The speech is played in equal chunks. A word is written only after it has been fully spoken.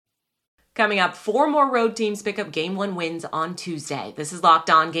Coming up, 4 more road teams pick up Game 1 wins on Tuesday. This is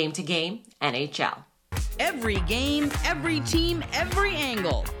Locked On Game to Game, NHL. Every game, every team, every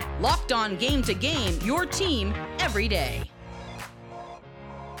angle. Locked On Game to Game, your team every day.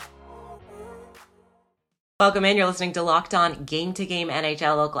 Welcome in. You're listening to Locked On Game to Game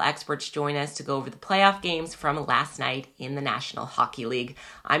NHL. Local experts join us to go over the playoff games from last night in the National Hockey League.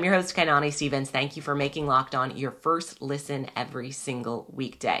 I'm your host, Kainani Stevens. Thank you for making Locked On your first listen every single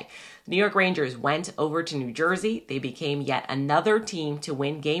weekday. The New York Rangers went over to New Jersey. They became yet another team to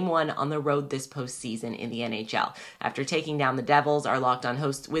win Game 1 on the road this postseason in the NHL. After taking down the Devils, our Locked On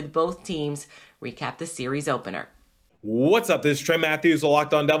hosts with both teams recap the series opener. What's up? This is Trey Matthews of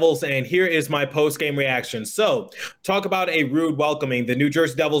Locked On Devils, and here is my post-game reaction. So, talk about a rude welcoming. The New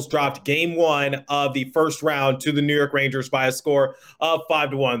Jersey Devils dropped Game 1 of the first round to the New York Rangers by a score of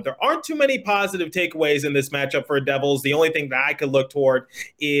 5-1. There aren't too many positive takeaways in this matchup for Devils. The only thing that I could look toward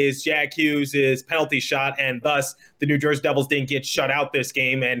is Jack Hughes' penalty shot, and thus the New Jersey Devils didn't get shut out this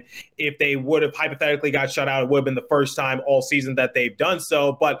game. And if they would have hypothetically got shut out, it would have been the first time all season that they've done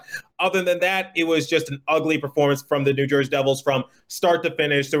so. But other than that, it was just an ugly performance from the New Jersey Devils from start to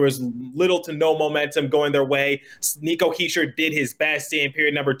finish. There was little to no momentum going their way. Nico Hischier did his best in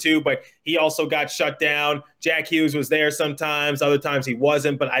period number 2, but he also got shut down. Jack Hughes was there sometimes, other times he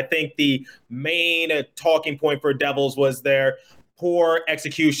wasn't. But I think the main talking point for Devils was their poor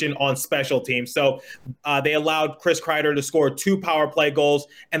execution on special teams. So they allowed Chris Kreider to score 2 power play goals,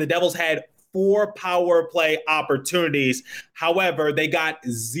 and the Devils had 4 power play opportunities. However, they got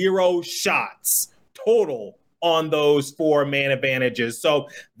 0 shots total on those 4 man advantages. So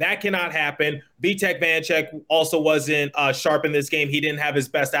that cannot happen. Vitek Vanecek also wasn't sharp in this game. He didn't have his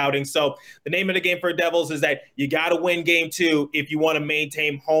best outing. So the name of the game for Devils is that you got to win Game 2 if you want to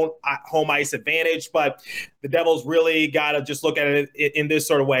maintain home ice advantage. But the Devils really got to just look at it in this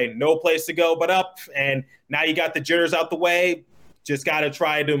sort of way. No place to go but up. And now you got the jitters out the way. Just got to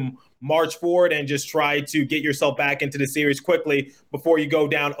try to march forward and just try to get yourself back into the series quickly before you go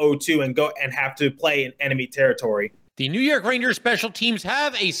down 0-2 and go and have to play in enemy territory. The New York Rangers special teams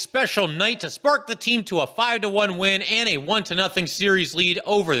have a special night to spark the team to a 5-1 win and a 1-0 series lead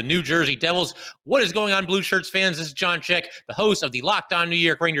over the New Jersey Devils. What is going on, Blue Shirts fans? This is John Chick, the host of the Locked On New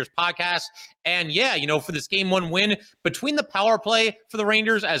York Rangers podcast. And yeah, for this Game 1 win, between the power play for the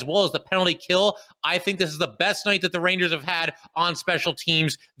Rangers as well as the penalty kill, I think this is the best night that the Rangers have had on special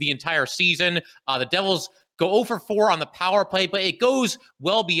teams the entire season. The Devils go 0-for-4 on the power play, but it goes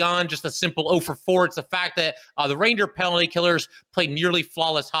well beyond just a simple 0-for-4. It's the fact that the Ranger penalty killers played nearly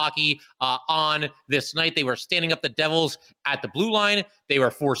flawless hockey on this night. They were standing up the Devils at the blue line. They were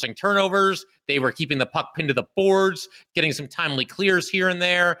forcing turnovers. They were keeping the puck pinned to the boards, getting some timely clears here and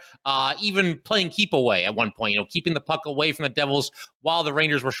there, even playing keep away at one point, keeping the puck away from the Devils while the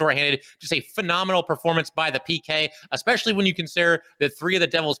Rangers were shorthanded. Just a phenomenal performance by the PK, especially when you consider that 3 of the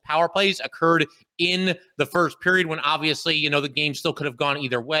Devils' power plays occurred in the first period when obviously, the game still could have gone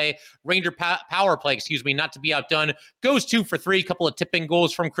either way. Ranger power play, not to be outdone, goes 2 for 3, a couple of tipping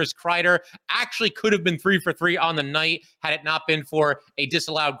goals from Chris Kreider. Actually could have been 3 for 3 on the night had it not been for a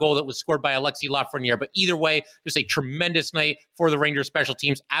disallowed goal that was scored by Alexis Lafreniere. But either way, just a tremendous night for the Rangers special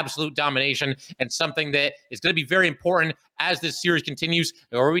teams, absolute domination, and something that is going to be very important as this series continues.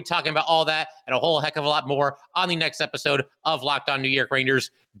 And we'll be talking about all that and a whole heck of a lot more on the next episode of Locked On New York Rangers.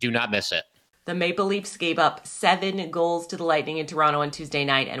 Do not miss it. The Maple Leafs gave up 7 goals to the Lightning in Toronto on Tuesday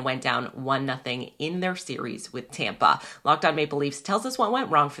night and went down 1-0 in their series with Tampa. Locked On Maple Leafs tells us what went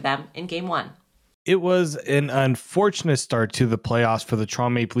wrong for them in Game 1. It was an unfortunate start to the playoffs for the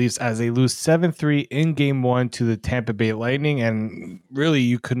Toronto Maple Leafs as they lose 7-3 in Game 1 to the Tampa Bay Lightning, and really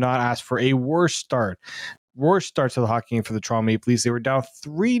you could not ask for a worse start to the hockey game for the Toronto Maple Leafs. They were down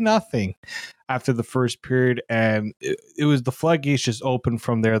 3-0 after the first period, and it was the floodgates just opened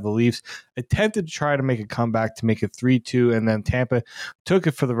from there. The Leafs attempted to try to make a comeback to make it 3-2, and then Tampa took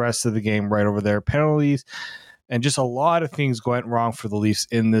it for the rest of the game right over there. Penalties and just a lot of things went wrong for the Leafs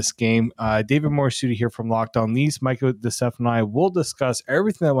in this game. David Morisuti here from Locked On Leafs. Michael DeStefano and I will discuss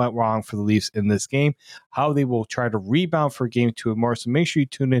everything that went wrong for the Leafs in this game, how they will try to rebound for Game 2 and more. So make sure you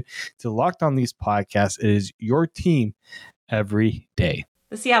tune in to Locked On Leafs podcast. It is your team every day.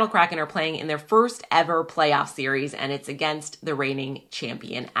 The Seattle Kraken are playing in their first ever playoff series, and it's against the reigning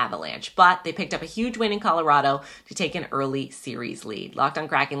champion Avalanche. But they picked up a huge win in Colorado to take an early series lead. Locked On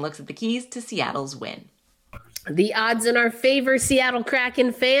Kraken looks at the keys to Seattle's win. The odds in our favor, Seattle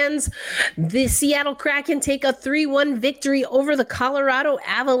Kraken fans. The Seattle Kraken take a 3-1 victory over the Colorado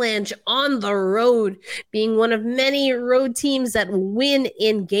Avalanche on the road, being one of many road teams that win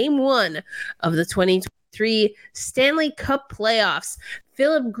in Game 1 of the 2023 Stanley Cup playoffs.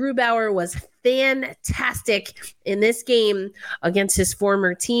 Philip Grubauer was fantastic in this game against his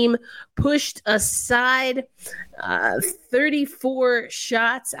former team, pushed aside 34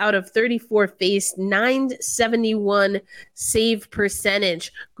 shots out of 34 faced, 971 save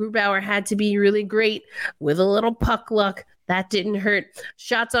percentage. Grubauer had to be really great with a little puck luck. That didn't hurt.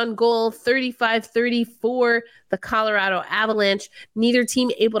 Shots on goal, 35-34, the Colorado Avalanche. Neither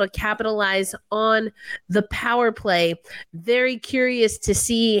team able to capitalize on the power play. Very curious to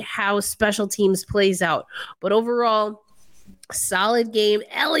see how special teams plays out. But overall, solid game.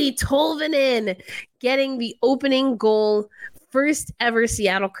 Eli Tolvanen getting the opening goal, first ever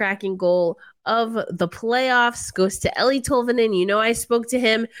Seattle Kraken goal of the playoffs goes to Eli Tolvanen. You know, I spoke to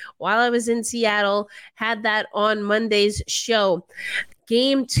him while I was in Seattle, had that on Monday's show.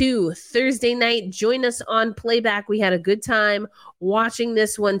 Game 2, Thursday night. Join us on playback. We had a good time watching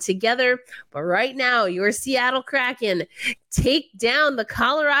this one together. But right now, your Seattle Kraken take down the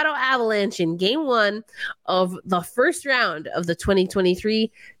Colorado Avalanche in Game 1 of the first round of the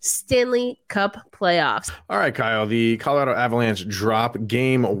 2023 Stanley Cup playoffs. All right, Kyle, the Colorado Avalanche drop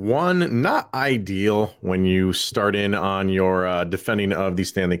Game 1. Not ideal when you start in on your defending of the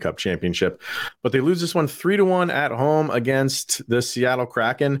Stanley Cup championship, but they lose this one 3-1 at home against the Seattle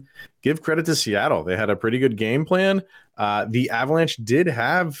Kraken. Give credit to Seattle. They had a pretty good game plan. The Avalanche did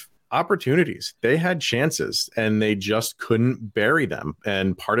have opportunities. They had chances and they just couldn't bury them.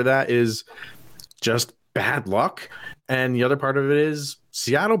 And part of that is just bad luck. And the other part of it is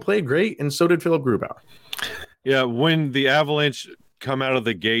Seattle played great, and so did Philip Grubauer. Yeah, when the Avalanche come out of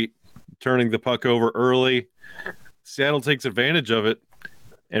the gate, turning the puck over early, Seattle takes advantage of it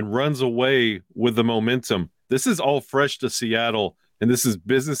and runs away with the momentum. This is all fresh to Seattle, and this is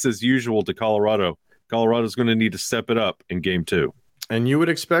business as usual to Colorado. Colorado's going to need to step it up in Game 2. And you would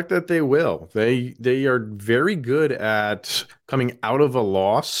expect that they will. They are very good at coming out of a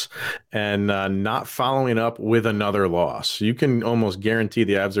loss and not following up with another loss. You can almost guarantee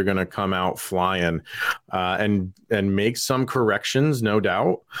the Avs are going to come out flying and make some corrections, no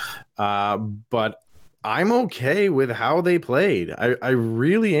doubt. But I'm okay with how they played. I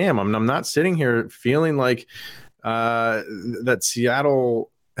really am. I'm not sitting here feeling like that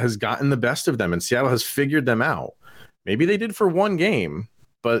Seattle has gotten the best of them and Seattle has figured them out. Maybe they did for one game,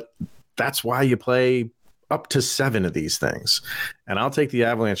 but that's why you play up to 7 of these things. And I'll take the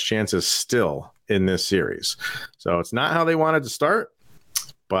Avalanche chances still in this series. So it's not how they wanted to start,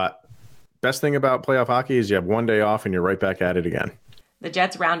 but best thing about playoff hockey is you have one day off and you're right back at it again. The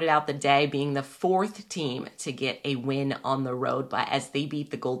Jets rounded out the day being the 4th team to get a win on the road, but as they beat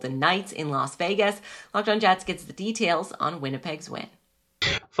the Golden Knights in Las Vegas, Locked On Jets gets the details on Winnipeg's win.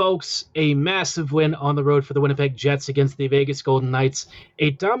 Folks, a massive win on the road for the Winnipeg Jets against the Vegas Golden Knights.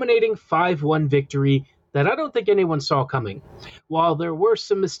 A dominating 5-1 victory that I don't think anyone saw coming. While there were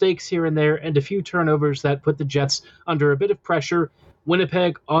some mistakes here and there and a few turnovers that put the Jets under a bit of pressure,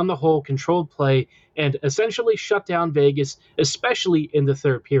 Winnipeg, on the whole, controlled play and essentially shut down Vegas, especially in the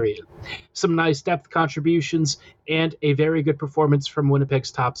third period. Some nice depth contributions and a very good performance from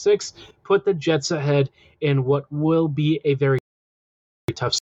Winnipeg's top 6 put the Jets ahead in what will be a very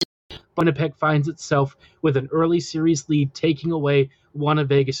tough season. Winnipeg finds itself with an early series lead, taking away one of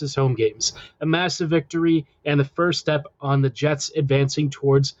Vegas's home games. A massive victory and the first step on the Jets advancing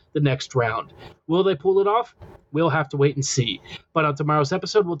towards the next round. Will they pull it off? We'll have to wait and see. But on tomorrow's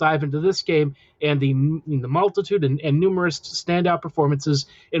episode, we'll dive into this game and the multitude and numerous standout performances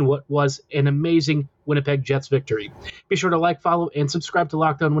in what was an amazing Winnipeg Jets victory. Be sure to like, follow, and subscribe to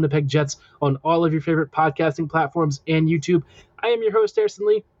Locked On Winnipeg Jets on all of your favorite podcasting platforms and YouTube. I am your host, Harrison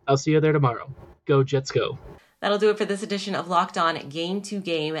Lee. I'll see you there tomorrow. Go Jets, go. That'll do it for this edition of Locked On Game to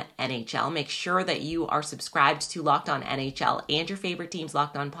Game NHL. Make sure that you are subscribed to Locked On NHL and your favorite team's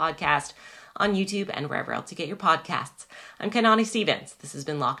Locked On podcast on YouTube and wherever else you get your podcasts. I'm Kanani Stevens. This has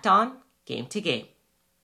been Locked On Game to Game.